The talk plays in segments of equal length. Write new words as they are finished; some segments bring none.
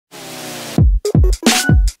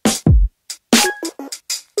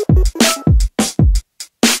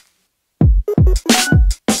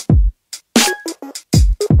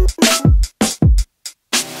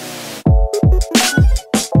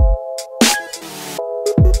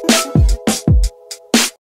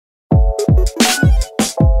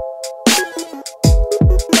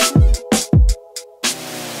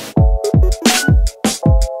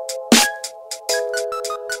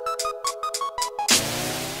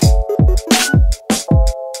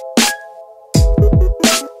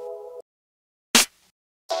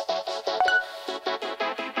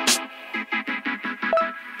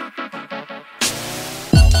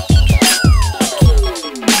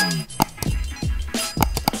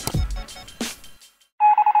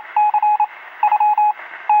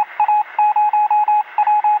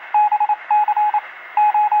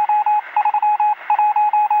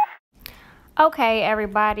Okay,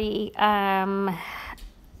 everybody.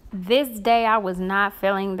 This day I was not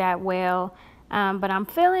feeling that well, but I'm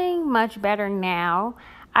feeling much better now.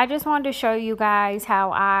 I just wanted to show you guys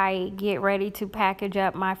how I get ready to package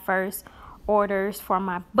up my first orders for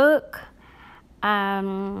my book.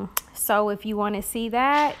 So if you want to see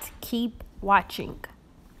that, keep watching.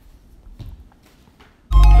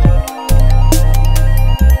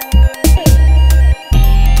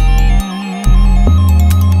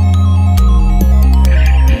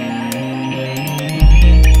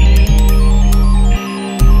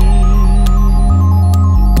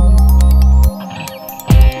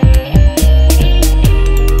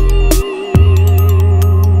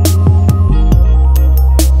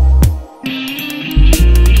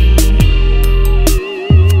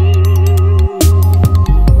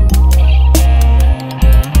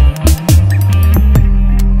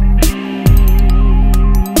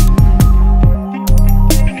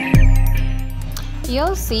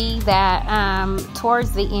 You'll see that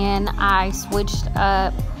towards the end I switched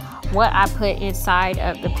up what I put inside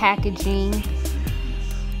of the packaging,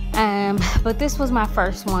 but this was my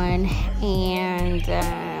first one, and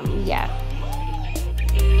yeah.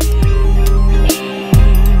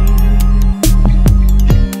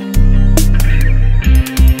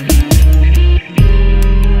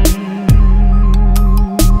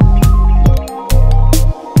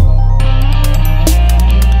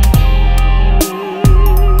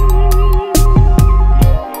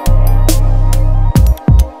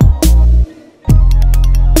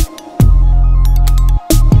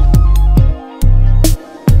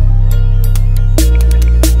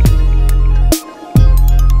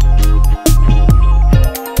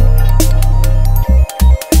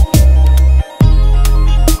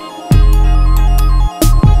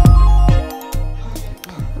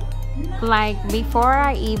 Like, before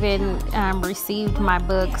I even received my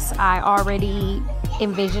books, I already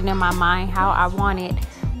envisioned in my mind how I wanted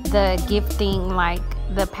the gifting, like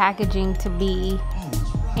the packaging, to be,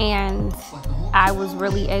 and I was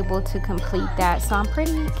really able to complete that. So I'm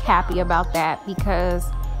pretty happy about that, because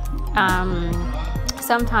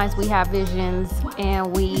sometimes we have visions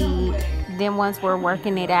and then once we're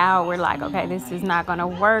working it out, we're like, okay, this is not gonna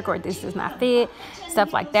work, or this does not fit,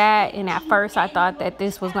 stuff like that. And at first I thought that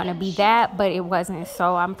this was gonna be that, but it wasn't.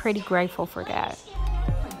 So I'm pretty grateful for that.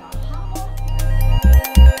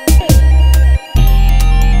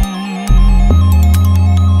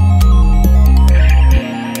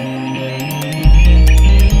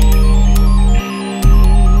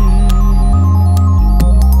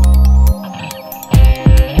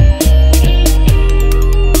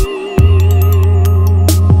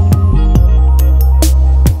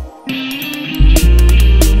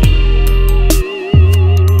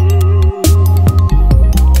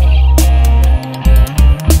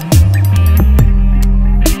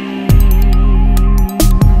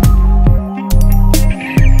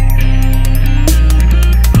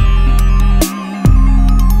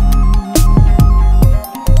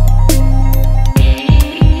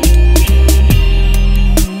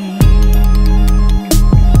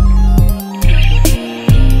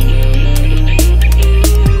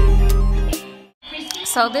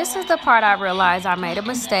 So this is the part I realized I made a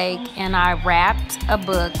mistake, and I wrapped a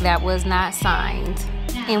book that was not signed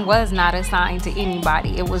and was not assigned to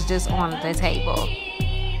anybody. It was just on the table.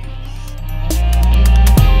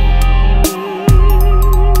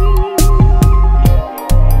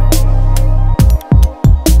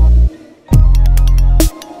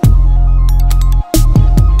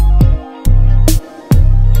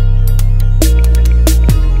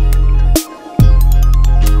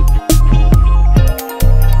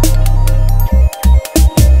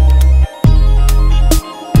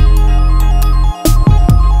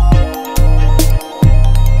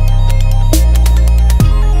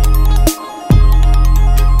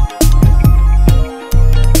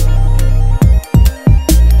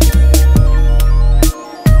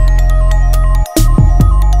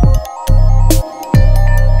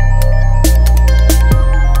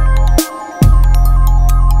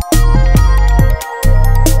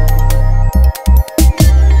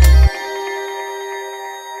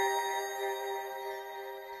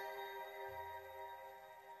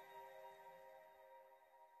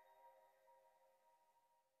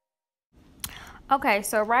 Okay,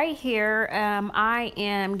 so right here, I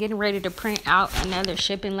am getting ready to print out another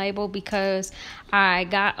shipping label, because I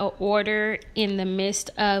got an order in the midst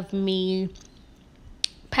of me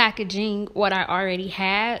packaging what I already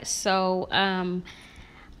had. So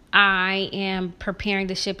I am preparing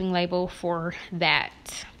the shipping label for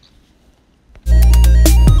that.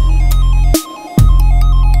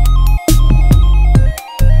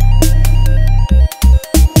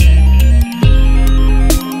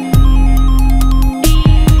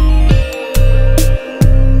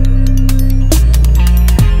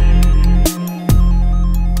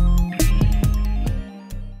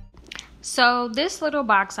 So this little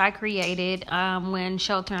box I created when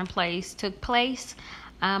shelter in place took place,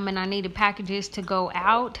 and I needed packages to go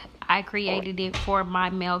out. I created it for my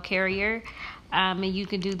mail carrier, and you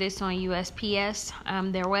can do this on USPS,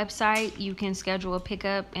 their website. You can schedule a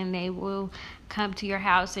pickup, and they will come to your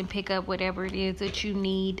house and pick up whatever it is that you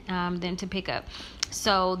need them to pick up.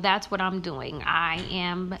 So that's what I'm doing. I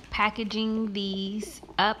am packaging these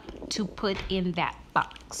up to put in that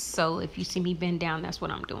box. So if you see me bend down, that's what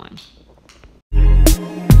I'm doing.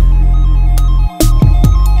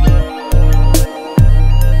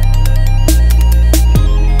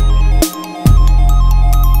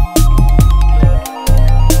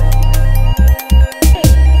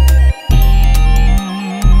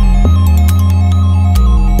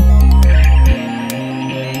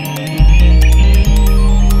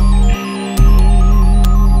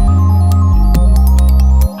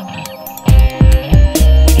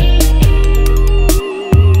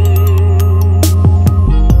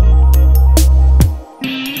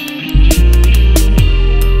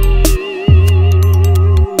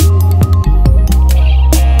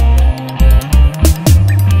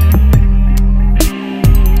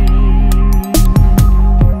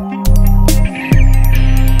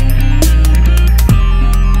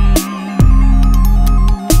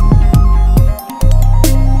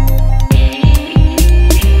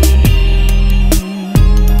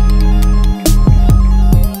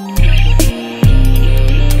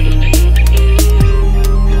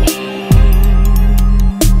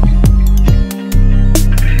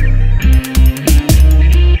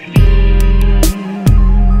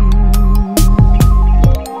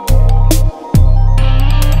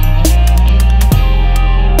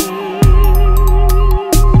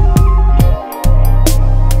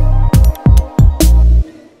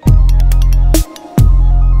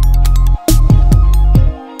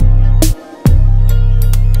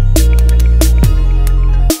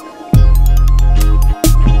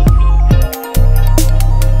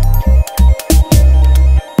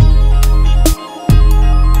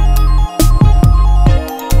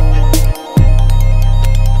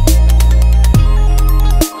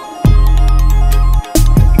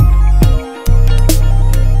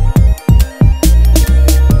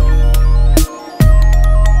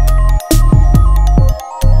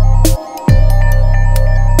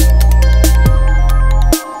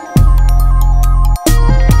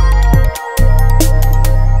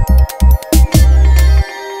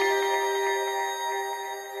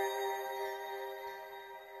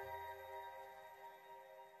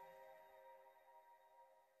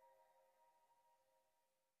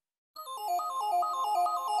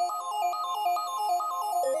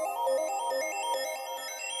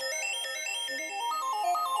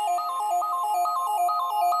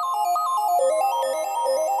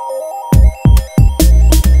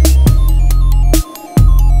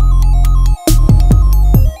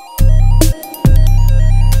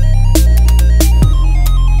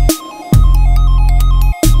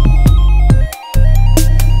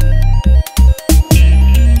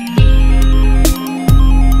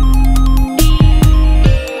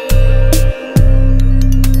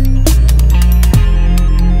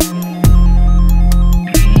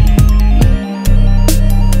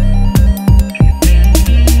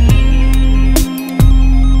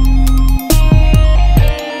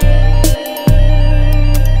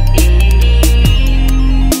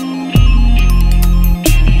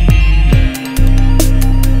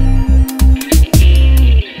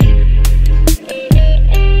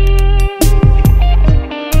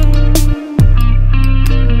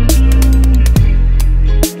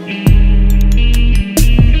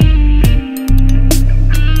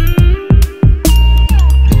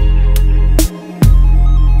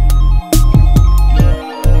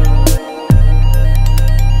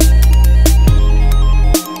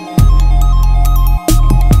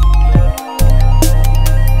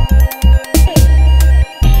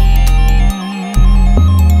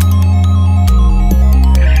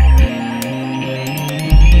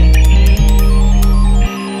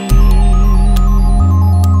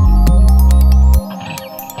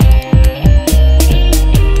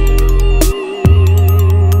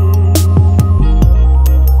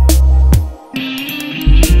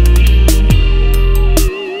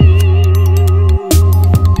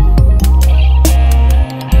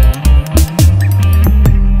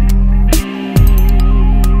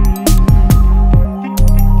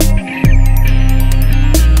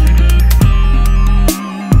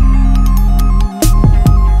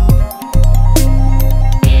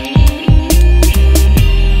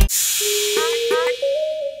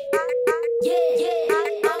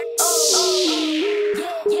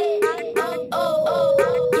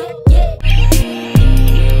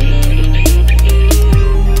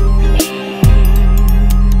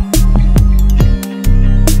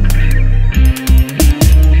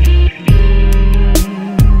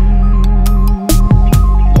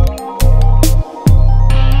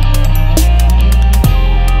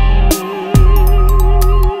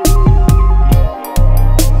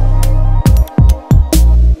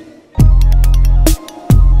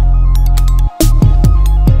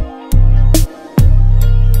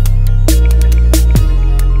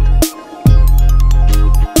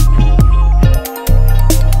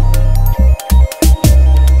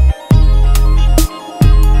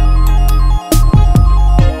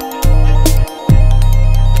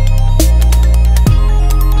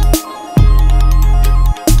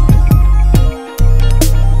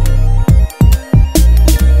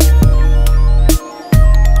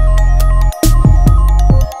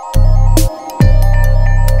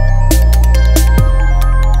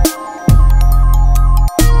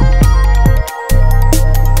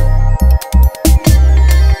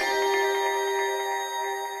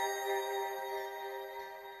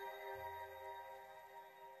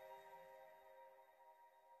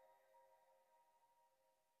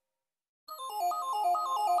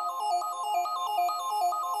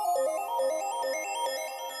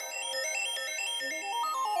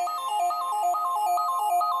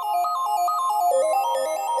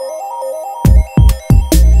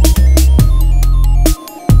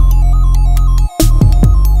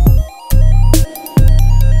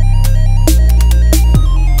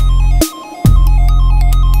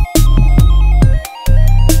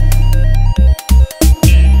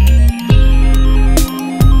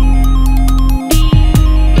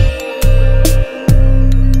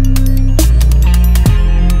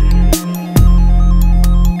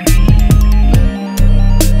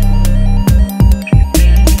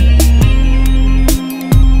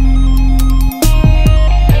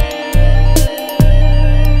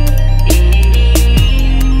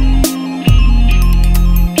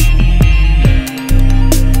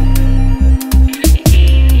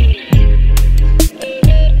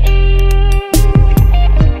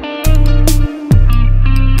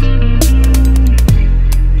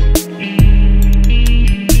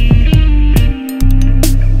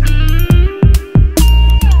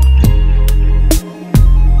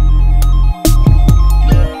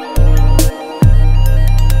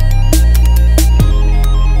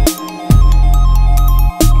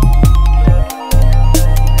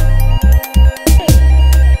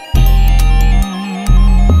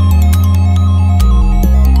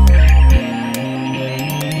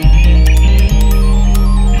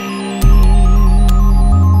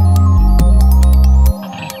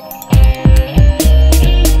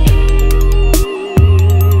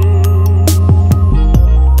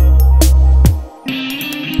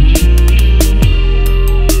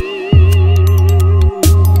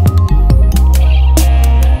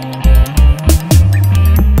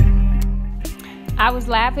 was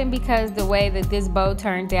laughing because the way that this bow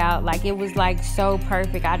turned out, like it was like so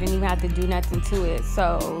perfect. I didn't even have to do nothing to it.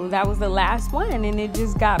 So that was the last one, and it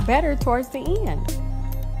just got better towards the end.